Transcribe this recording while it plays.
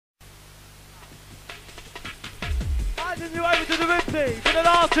Sending you over to the Ripley for the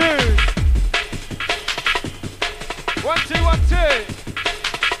last two. 1, 2, 1, 2.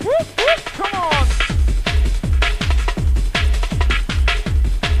 Whoop, whoop, come on.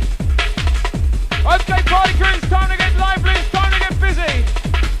 Okay, party crew, it's time to get lively, it's time to get busy.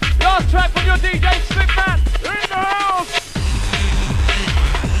 Last track from your DJ Slipman in the house.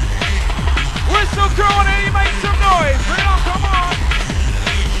 Whistle crew on here, you make some noise. Bring it on, come on.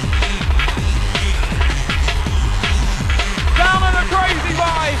 Down on the crazy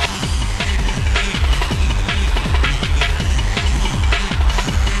vibe.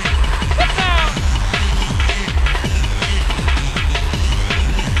 Get down.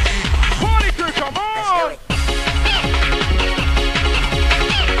 Party crew, come on.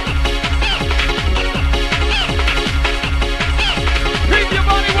 Keep your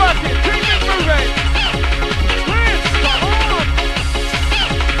body working, keep it moving. Please, come on.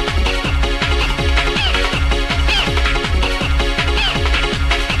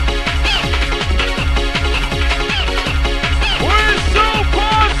 Whistle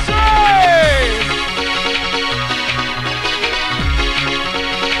party!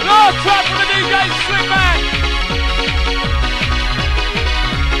 Last track from the DJ Slipman.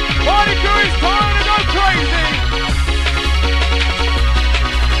 Party crew is time to go crazy.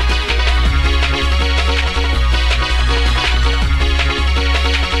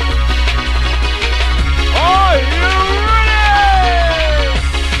 Are you ready?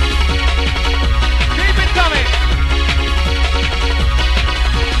 Keep it coming.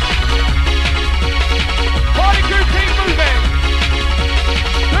 Party crew, keep moving.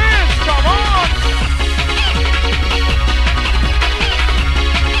 Dance, come on.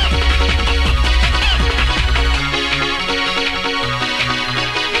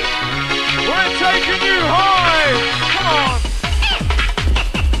 We're taking you high. Come on.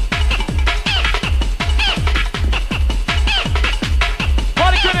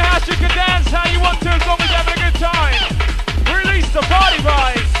 Party crew in the house, you can dance how you want to as long as you're having a good time. Release the party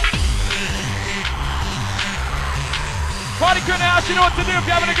vibe. Party crew in the house, you know what to do if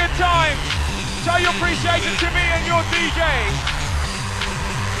you're having a good time. Show your appreciation to me and your DJ.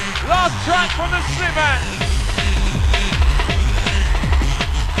 Last track from the Slipman.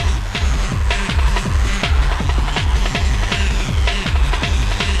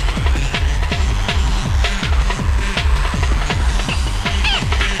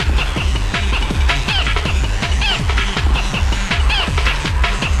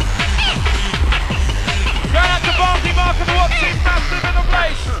 Going out to Barnsley, Mark and the Watts team, massive in the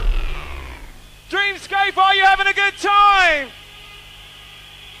place. Dreamscape, are you having a good time?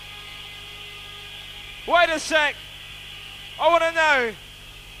 Wait a sec. I want to know.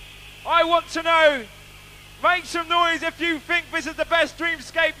 I want to know. Make some noise if you think this is the best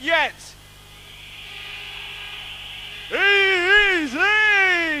Dreamscape yet. Easy.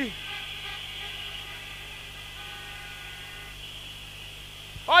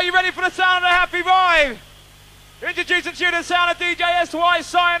 Are you ready for the sound of the happy vibe? Introducing to you the sound of DJ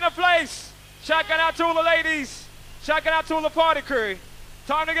SY in the place. Shouting out to all the ladies. Shouting out to all the party crew.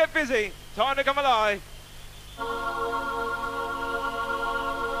 Time to get busy. Time to come alive.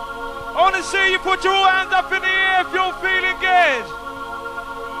 I want to see you put your hands up in the air if you're feeling good.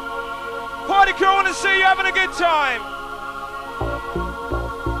 Party crew, I want to see you having a good time.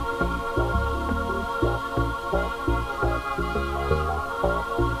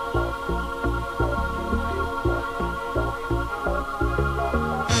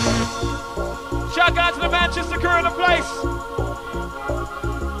 Shout out to the Manchester crew in the place.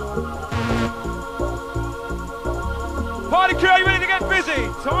 Party crew, are you ready to get busy?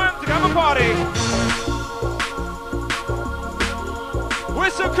 Time to have a party.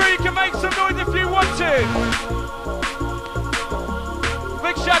 Whistle crew, you can make some noise if you want to.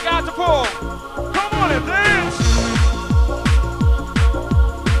 Big shout out to Paul. Come on and dance.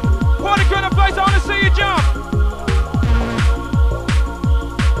 Party crew in the place, I want to see you jump.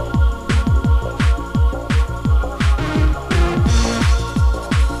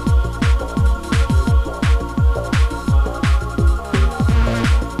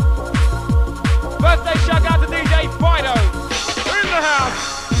 Birthday shout out to DJ Fido in the house.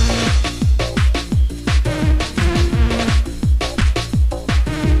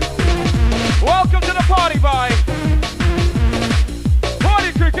 Welcome to the party vibe.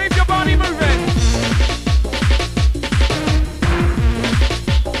 Party crew, keep your body moving.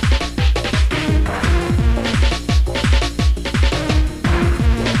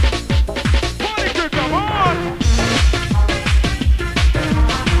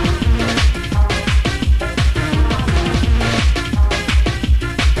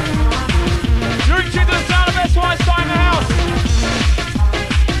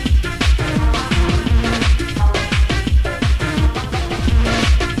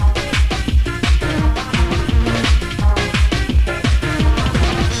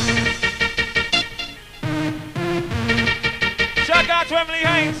 Emily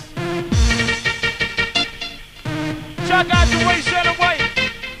Haynes. Shout out to Wait, Share and Wait.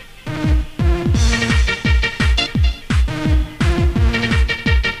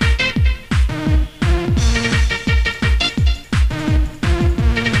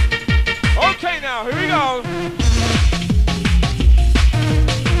 Okay now, here we go.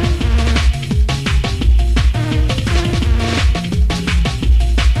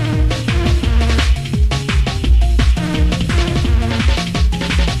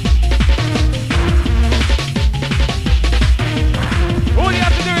 All you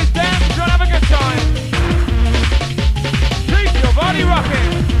have to do is dance and try and have a good time. Keep your body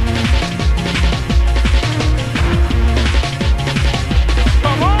rocking.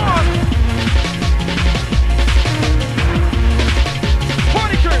 Come on.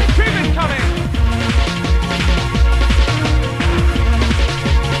 Party crew, keep it coming.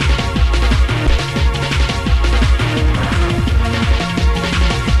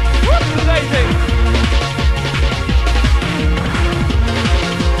 What's the daisy?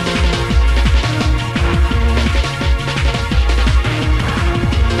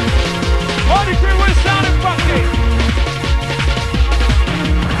 Party crew, we're sounding funky.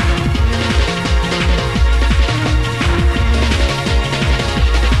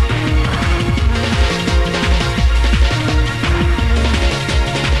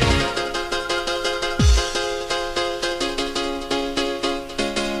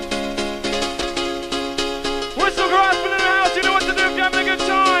 Whistle grasping in the house, you know what to do if you're having a good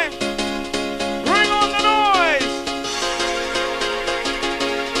time. Bring on the noise.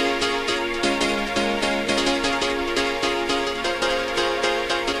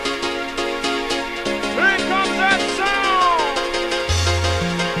 Here comes that sound.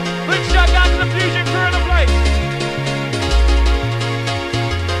 Big shout out to the Fusion crew in the place.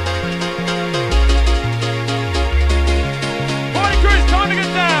 Party crew, it's time to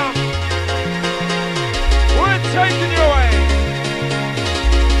get down. We're taking you away.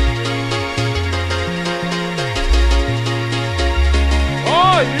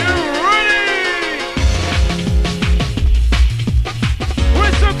 Are you ready?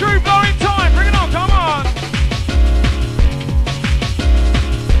 Whistle crew blowing time. Bring it on, come on.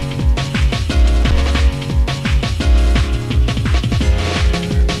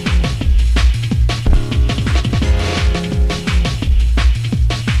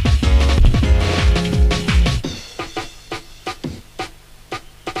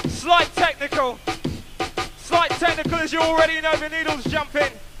 Slight technical as you already know, the needle's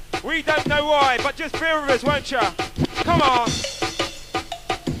jumping. We don't know why, but just bear with us, won't ya? Come on.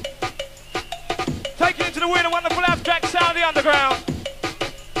 Take it into the wind, a wonderful abstract sound of the underground.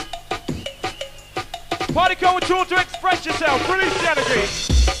 Party code tour to express yourself, release the energy.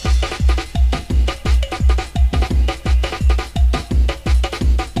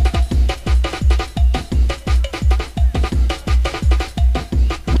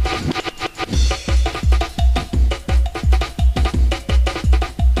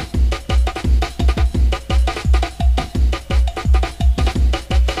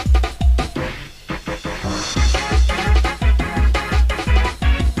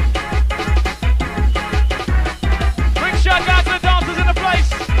 Big shout out to the dancers in the place.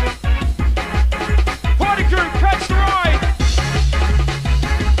 Party crew, catch the ride.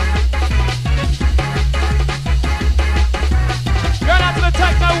 Going out to the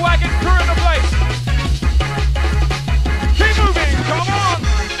techno wagon crew in the place. Keep moving, come on.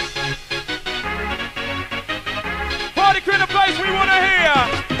 Party crew in the place, we want to hear.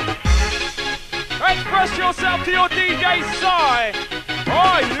 Express yourself to your DJ side.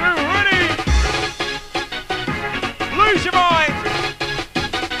 Are you ready? Lose your mind.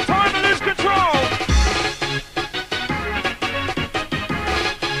 Time to lose control.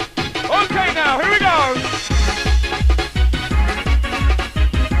 Okay now, here we go.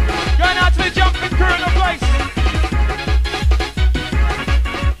 Going out to the jumping crew in the place.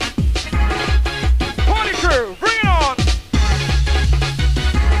 Party crew, bring it on.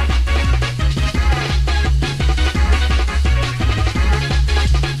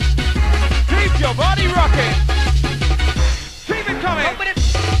 Keep your body rocking. Keep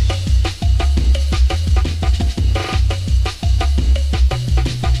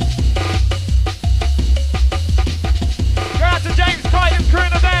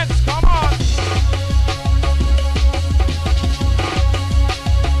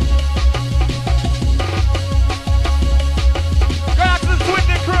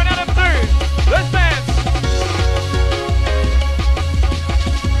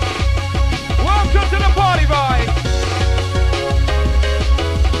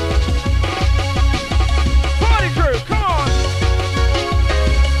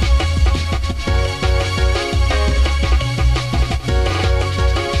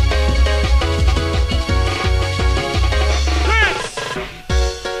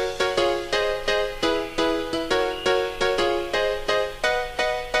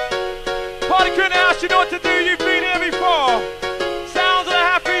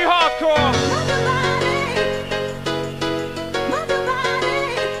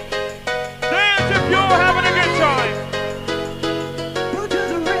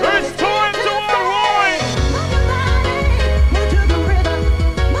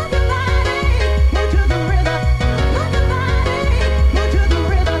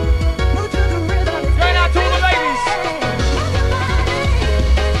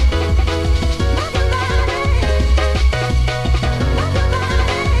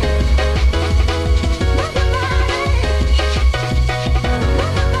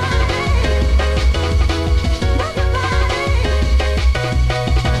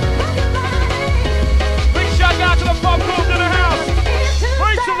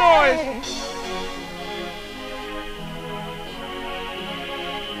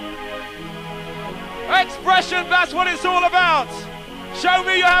Expression, that's what it's all about. Show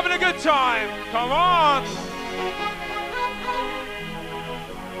me you're having a good time. Come on.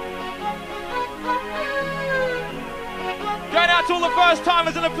 Going out to all the first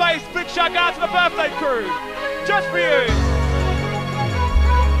timers in the place. Big shout out to the birthday crew. Just for you.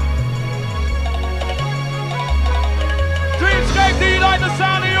 Dreamscape, do you like the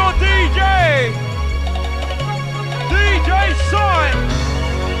sound of your DJ? DJ Sign.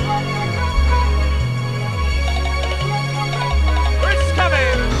 It's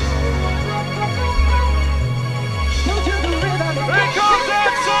coming. Here comes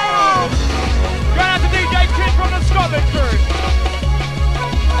that sound. Going out to DJ Kid from the Scotland crew.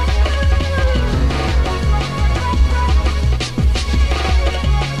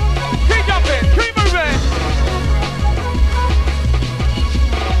 Keep jumping, keep moving.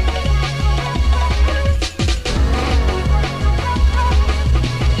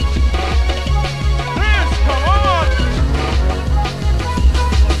 Yes, come on.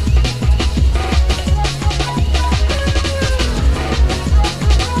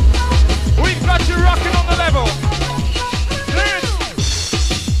 We've got you rocking on the level. Yes.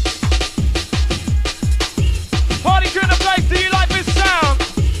 Party crew in the place, do you like this sound?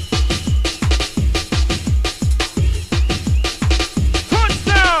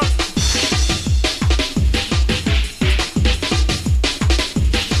 Touchdown!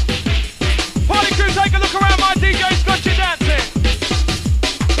 Party crew, take a look around, my DJ's got you dancing.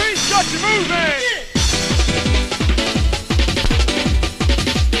 He's got you moving.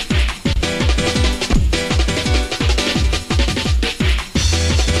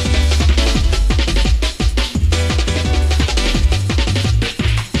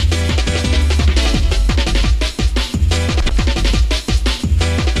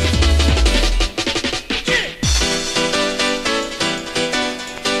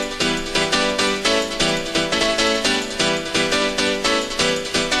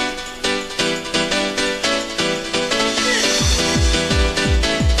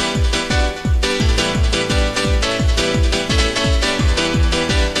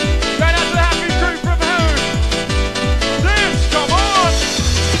 Going out to the happy crew from home. This, come on.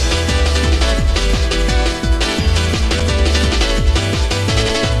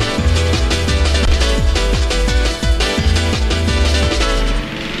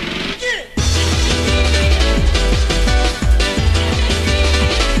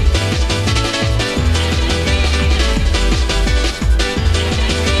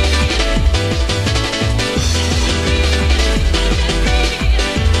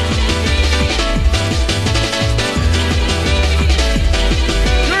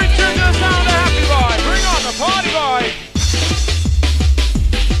 You're in tune to the sound of happy vibe. Bring on the party vibe.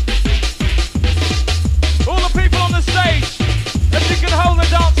 All the people on the stage, if you can hold the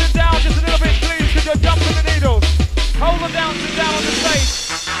dancing down just a little bit, please, because you're jumping the needles. Hold the dancing down on the stage.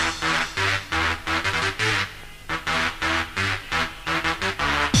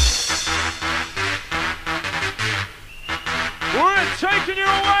 We're taking you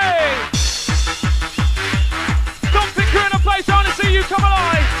away. Dumping crew in the place, I want to see you come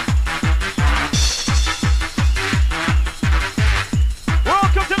alive.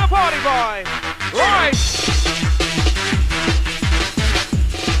 Welcome to the party vibe. Right.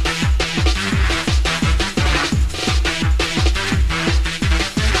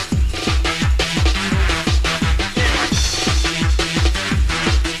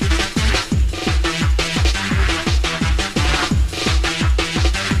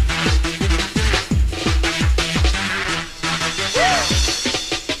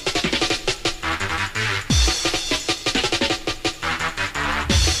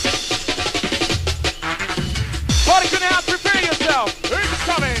 Party crew in the house, prepare yourself. It's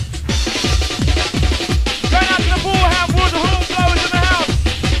coming. Going out to the Bullhound Wood horn blowers in the house.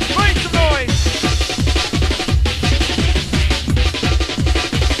 Make some noise.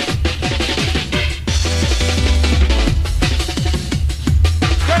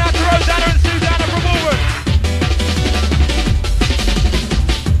 Going out to Rosanna and Susanna from Woolworth.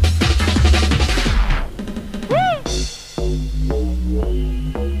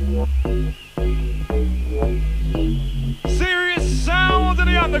 Serious sound of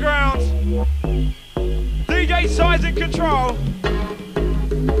the underground. DJ Size in control.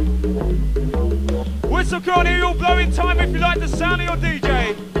 Whistle crew on here, you'll blow in time if you like the sound of your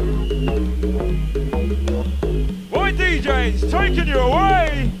DJ. Boy DJs, taking you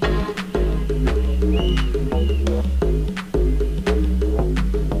away.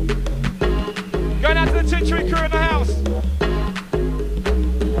 Going out to the Titchery crew in the house.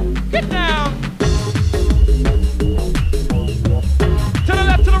 Get down. To the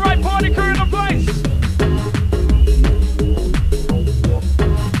left, to the right, party crew in the place.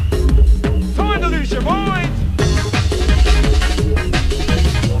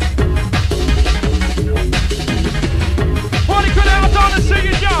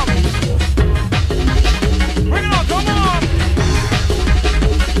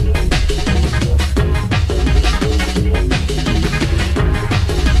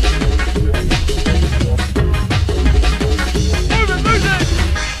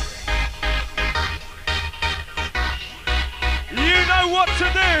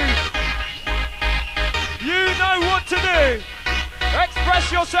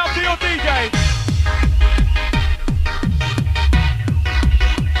 Push yourself to your DJ.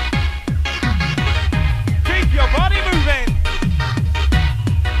 Keep your body moving.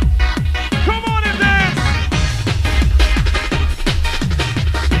 Come on and dance.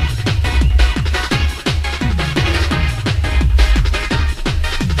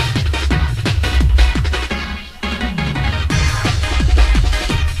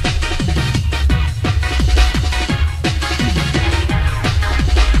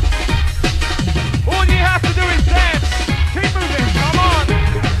 All you have to do is dance. Keep moving. Come on.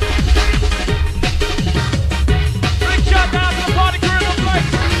 Big shout out to the party crew in the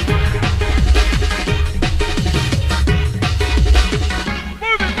place.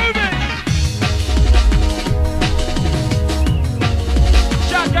 Move it, move it.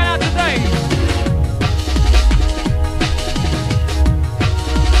 Shout out today.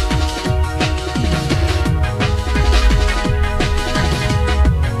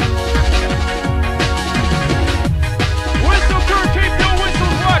 Whistle crew, keep your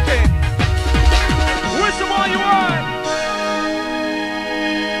whistles working. Whistle while you want.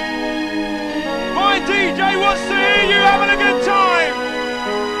 My DJ wants to hear you having a good time.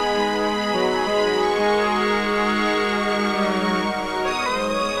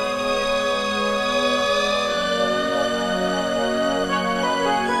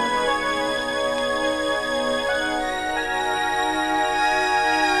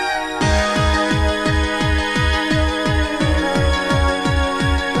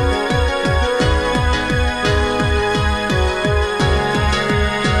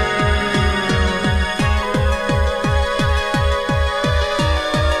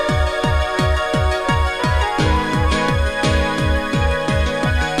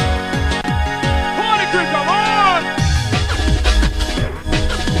 Party crew, come on.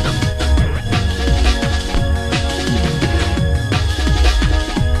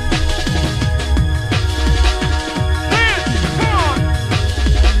 Dance, come on.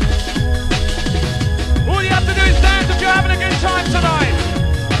 All you have to do is dance if you're having a good time tonight.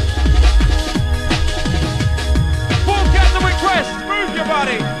 Walk out the request, move your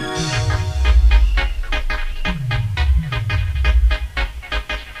body.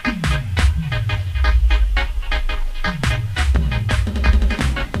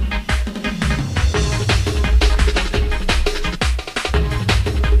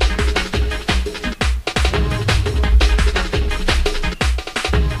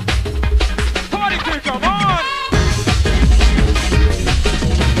 Party crew, come on.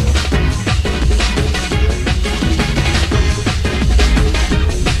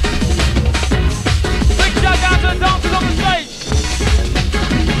 Big shout out to the dancers on the stage.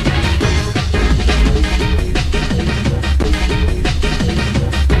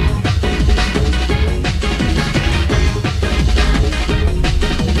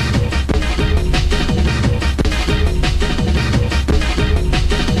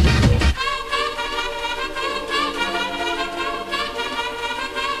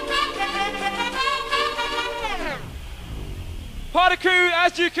 Party crew,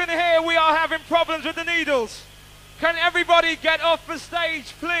 as you can hear, we are having problems with the needles. Can everybody get off the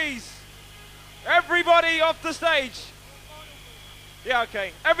stage, please? Everybody off the stage. Yeah,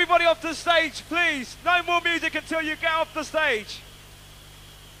 okay. Everybody off the stage, please. No more music until you get off the stage.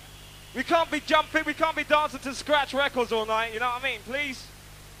 We can't be jumping, we can't be dancing to scratch records all night, you know what I mean? Please,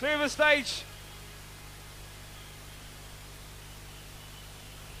 clear the stage.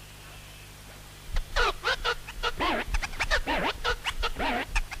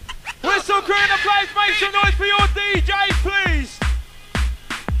 Whistle crew in the place, make some noise for your DJ, please.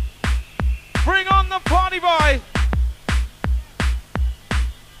 Bring on the party boy.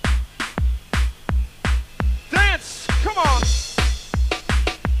 Dance, come on.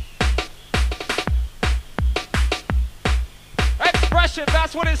 Expression,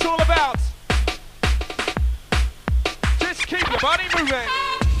 that's what it's all about. Just keep your body moving.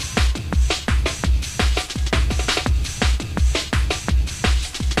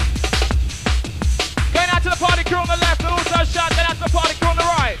 Going out to the party crew on the left and also shout out to the party crew on the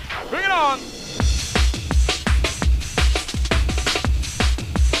right. Bring it on.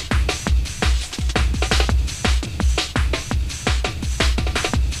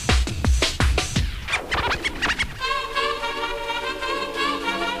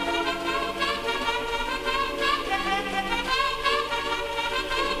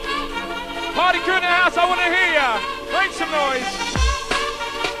 Party crew in the house, I want to hear ya. Make some noise.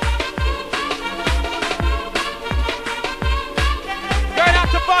 Going out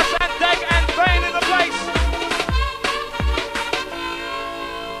to Bus and Deck and Vane in the place.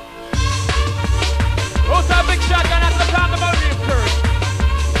 Also a big shout going out to the Pandemonium crew.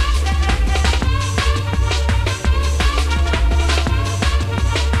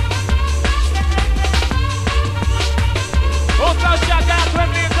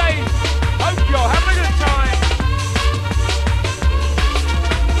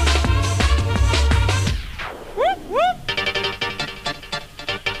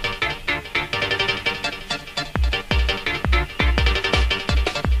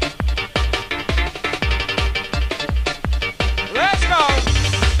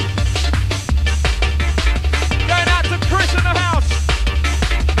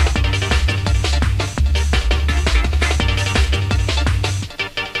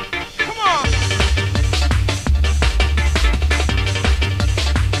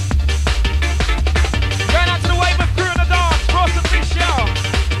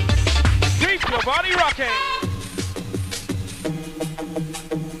 rocking.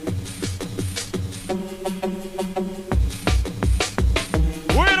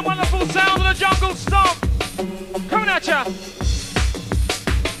 We're in the wonderful sound of the jungle stomp. Coming at ya.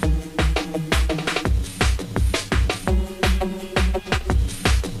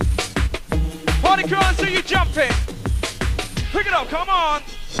 Party crew, I see you jumping. Pick it up, come on.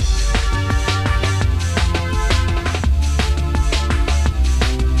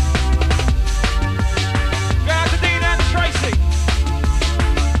 Go out to Dean and Tracy.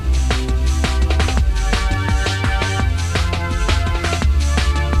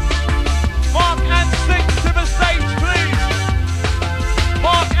 Mark and Six to the stage, please.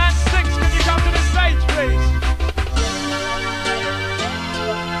 Mark and Six, can you come to the stage, please?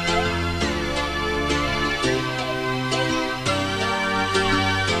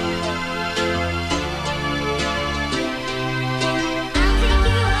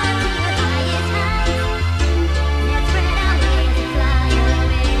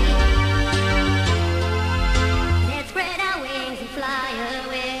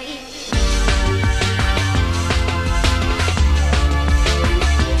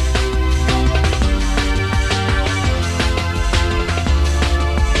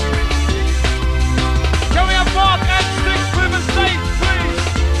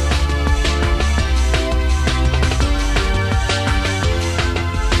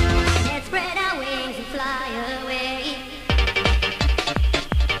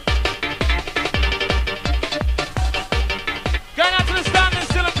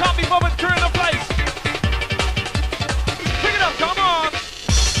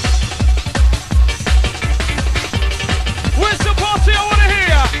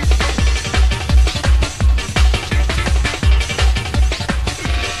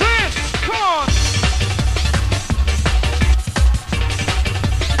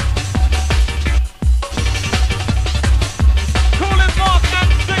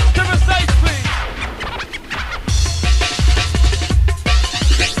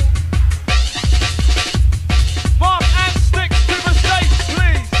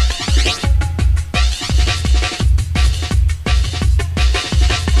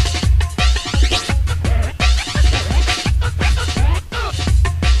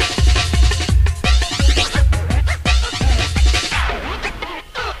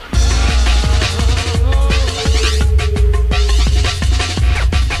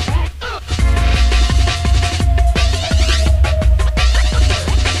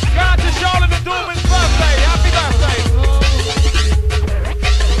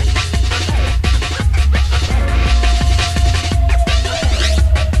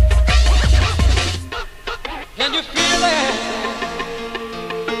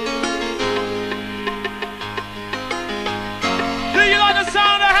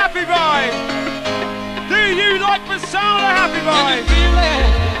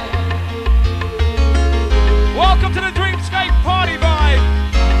 Welcome to the Dreamscape party vibe.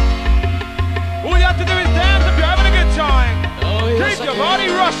 All you have to do is dance if you're having a good time. Oh, yes, keep your body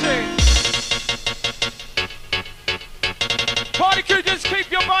rushing. Party crew, just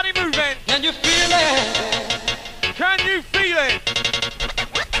keep your body moving. Can you feel it? Can you feel it?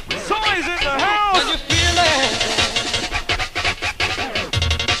 Size in the house. Can you feel it?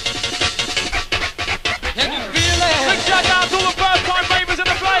 Can you feel it? Big shout out to all the first time ravers in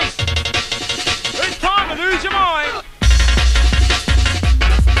the place. It's time to lose your mind.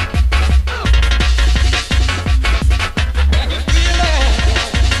 Can you feel it?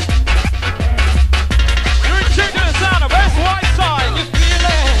 You're in tune to the sound of West White Side. Can you feel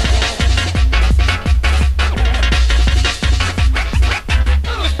it?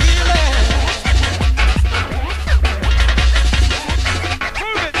 Can you feel it?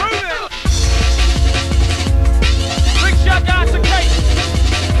 Move it, move it. Big shout out to Kate.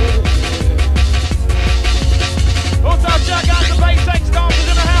 Also shout out to bass X dancers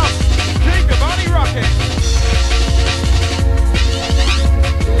in the house. Keep your body rocking.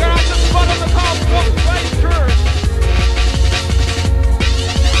 Go out to Spot on the Pulse Block bass crew.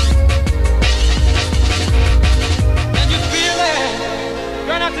 Can you feel it?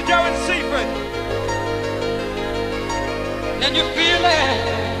 Going out to Joe and Seaford. Can you feel it?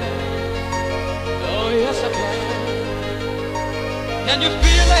 Oh yes I can. Can you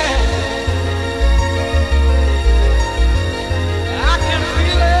feel it? I can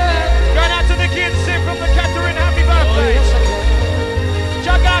feel it. Going out to Nicky and Sim from the Catherine. Happy birthday. Oh, yes, I can.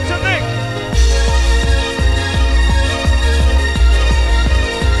 Shout out to Nick.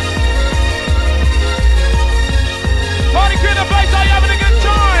 Party crew in the place, are you having a good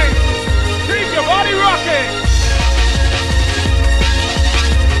time? Keep your body rocking.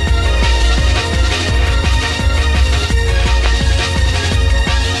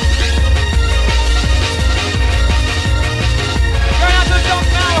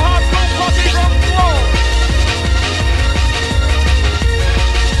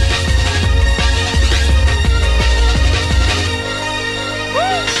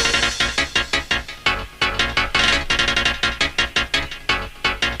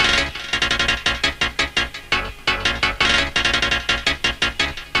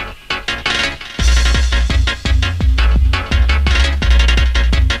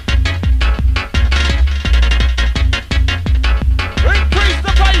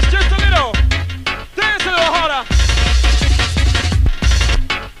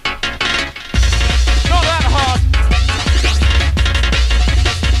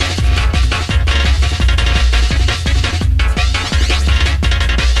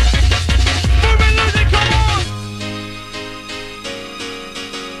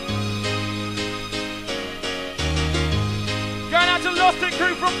 Boston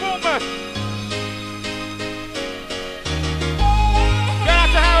crew from Bournemouth. Going out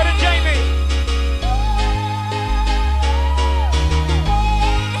to Howard and Jamie.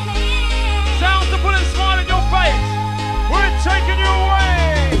 Sounds to put a smile in your face. We're taking you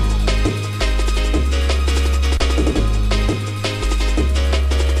away.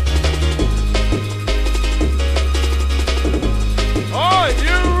 Are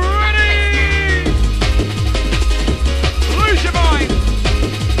you ready? Lose your mind.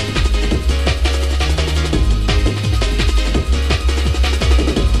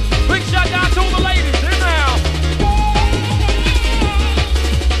 Big shout out to all the ladies in the house.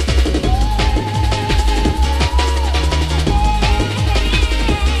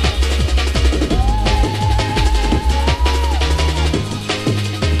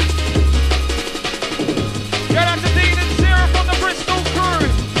 Shout out to Dean and Sarah from the Bristol crew.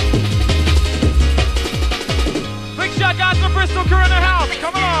 Big shout out to the Bristol crew in the house.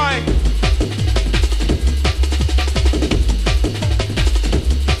 Come on.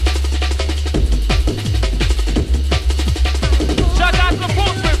 Shout out to the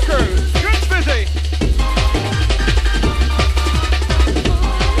Portsmouth crew. Good busy.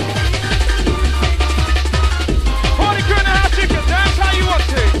 Party crew in the house, you can dance how you want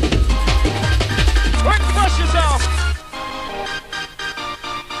to. Express yourself.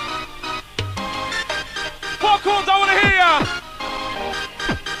 Popcorns, I want to hear ya.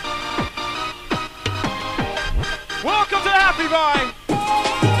 Welcome to the Happy Vine.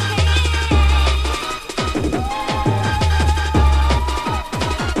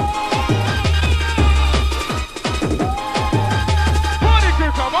 Party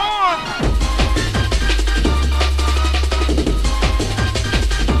crew, come on.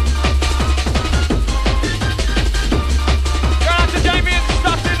 Go out to Jamie and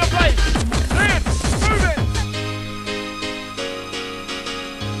stuff in the place. Dance, move it.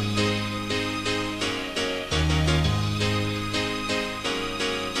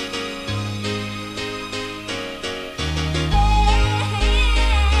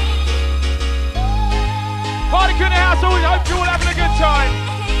 Party crew in the house, always hope you're all having a good time.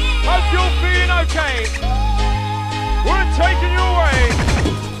 Hope you're feeling okay. We're taking you away.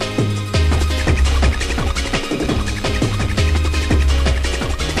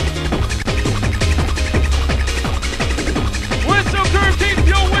 Whistle crew, keep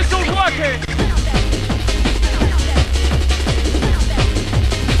your whistles working.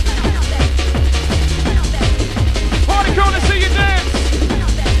 Party crew, to see you dance.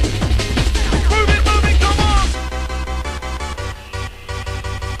 Move it, come on.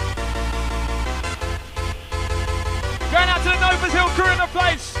 Going out to the Novas Hill crew in the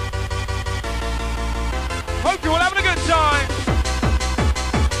place. Hope you're all having a good time.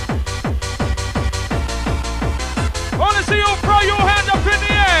 Wanna see you all throw your hand up in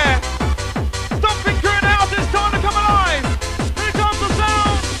the air. Stomping crew in the house, it's time to come alive. Here comes the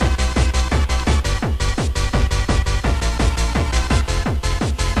sound.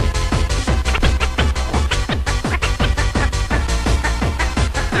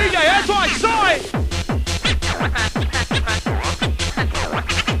 DJ, that's right, side.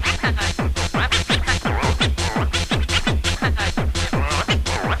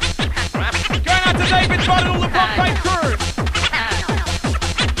 Going out to David, trying all the front page crew.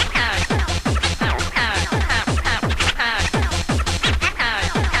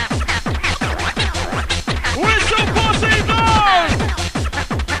 Whistle posse blow!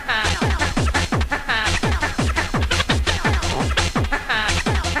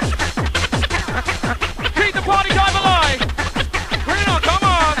 Keep the party time alive. Bring it on, come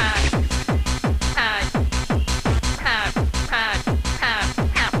on.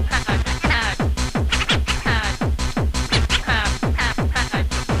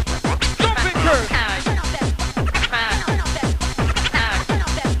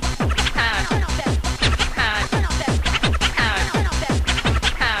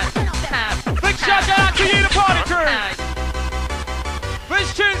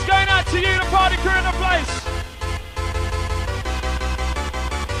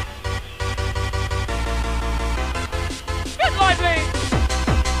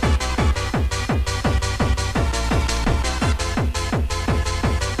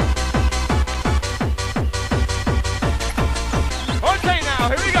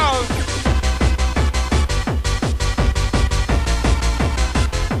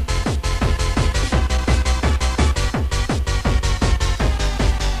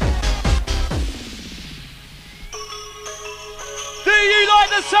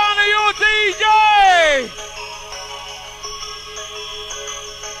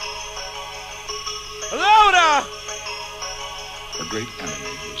 great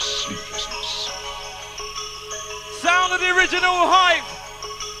enemy was sleeplessness. Sound of the original hype.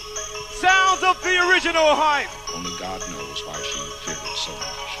 Sounds of the original hype. Only God knows why she feared it so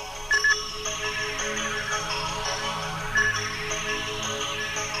much.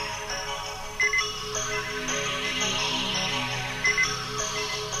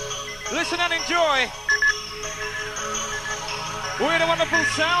 Listen and enjoy. We're the wonderful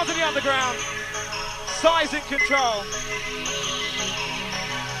sounds of the underground. Size in control.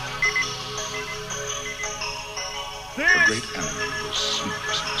 The great enemy was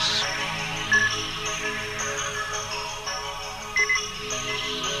sleeplessness.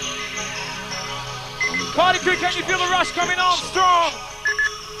 Party crew, can you feel the rush coming on strong?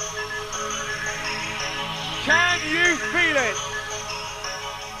 Can you feel it?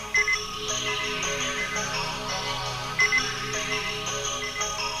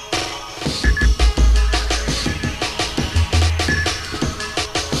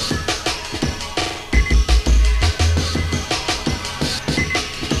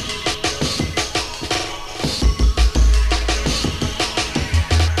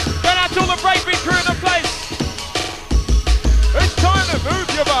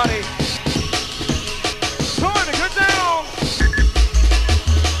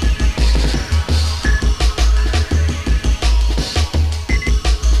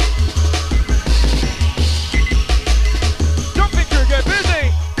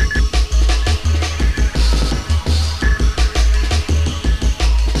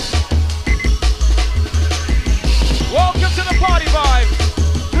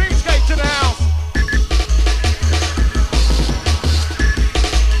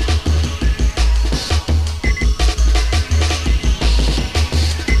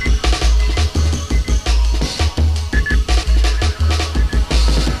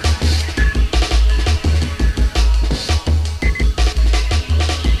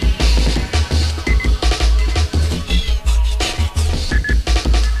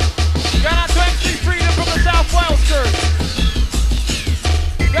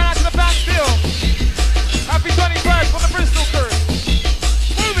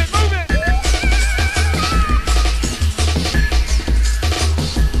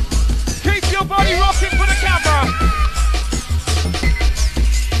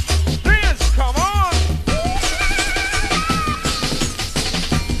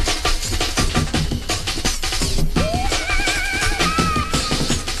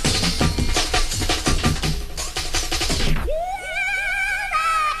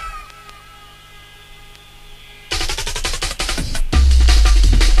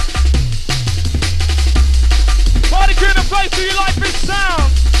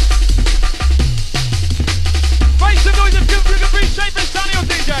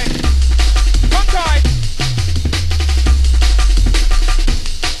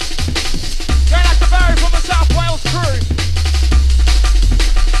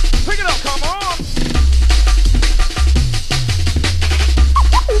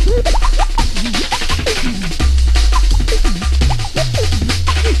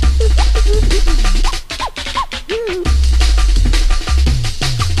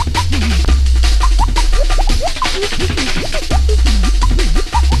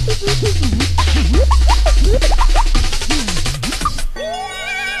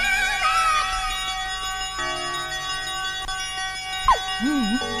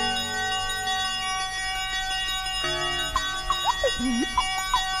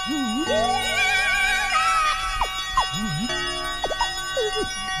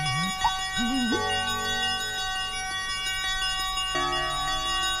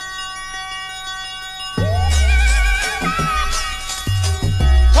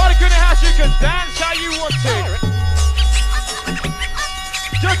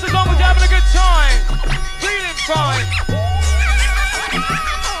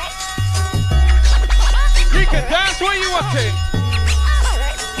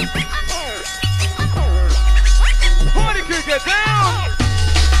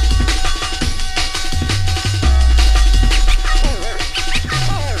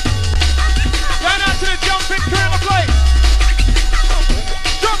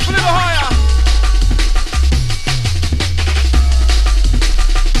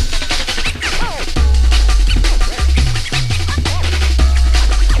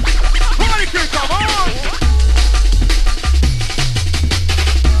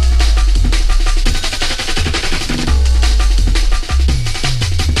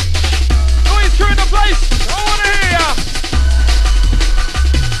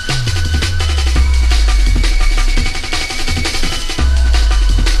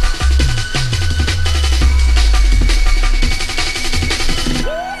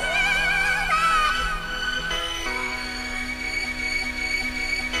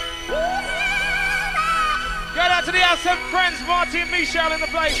 Michelle in the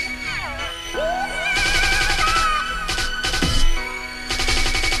place.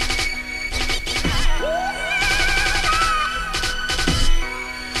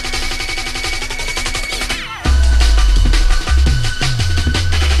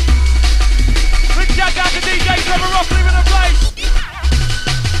 Big shout out to DJ Trevor Rossley in the place.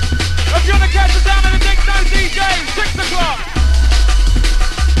 If you want to catch us down in the Dick No DJ, 6 o'clock.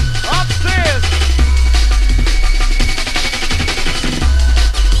 Upstairs.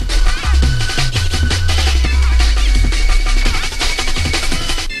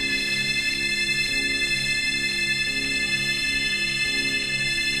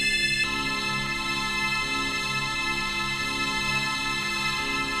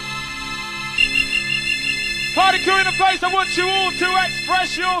 Party crew in the place, I want you all to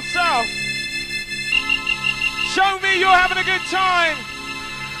express yourself. Show me you're having a good time.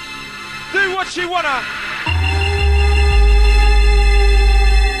 Do what you wanna.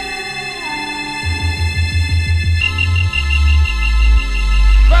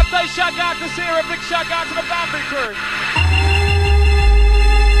 Birthday shout out to Sarah, big shout out to the Bambi crew.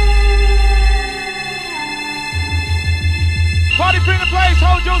 Party crew in the place,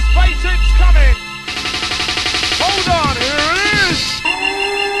 hold your space, it's coming. Hold on, here it is!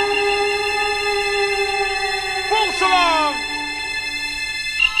 False alarm!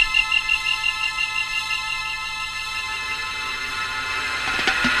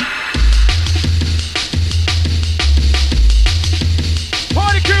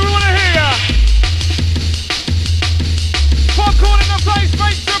 Party crew, we want to hear ya! Popcorn in the place,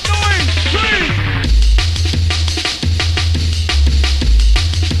 make some noise, please!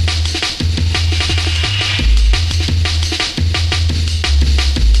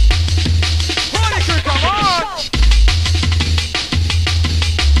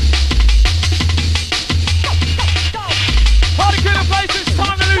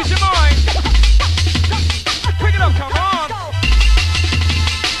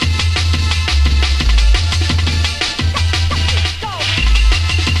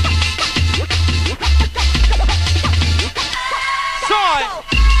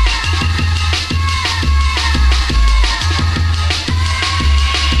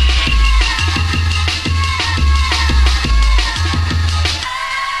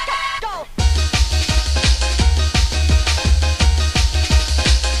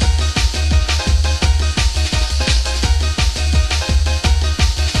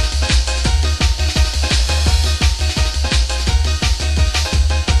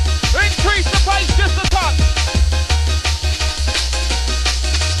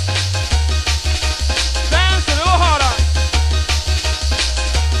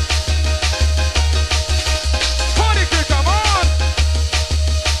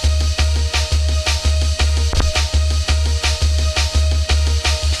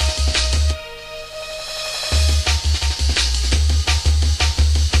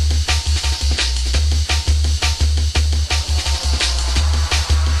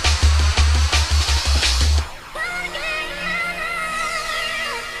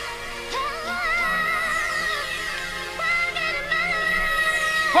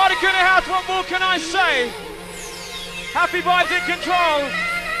 Party crew in the house, what more can I say? Happy vibes in control.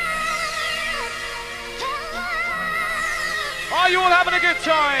 Are you all having a good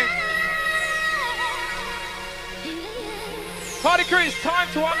time? Party crew, it's time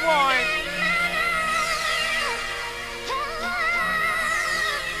to unwind.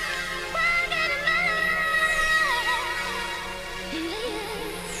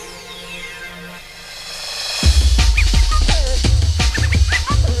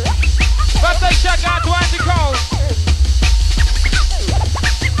 Birthday shout out to Andy Cole.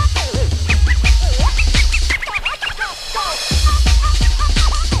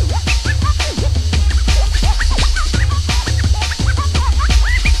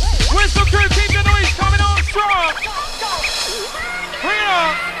 Whistle crew, keep your noise coming on strong. Bring it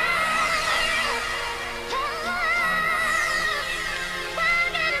on.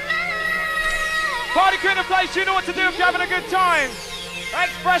 Party crew in the place, you know what to do if you're having a good time.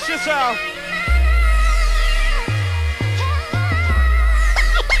 Express yourself.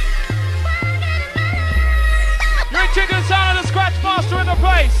 You're in tune to the sound of the Scratch Master in the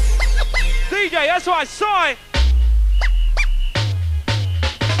place. DJ, that's right, sign.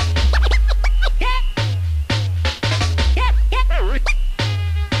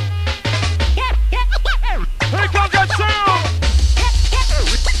 Here comes that sound.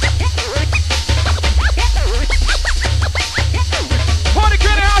 Party crew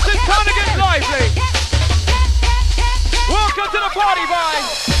in the house, it's time to get lively. Welcome to the party,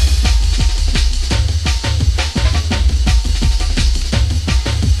 boys.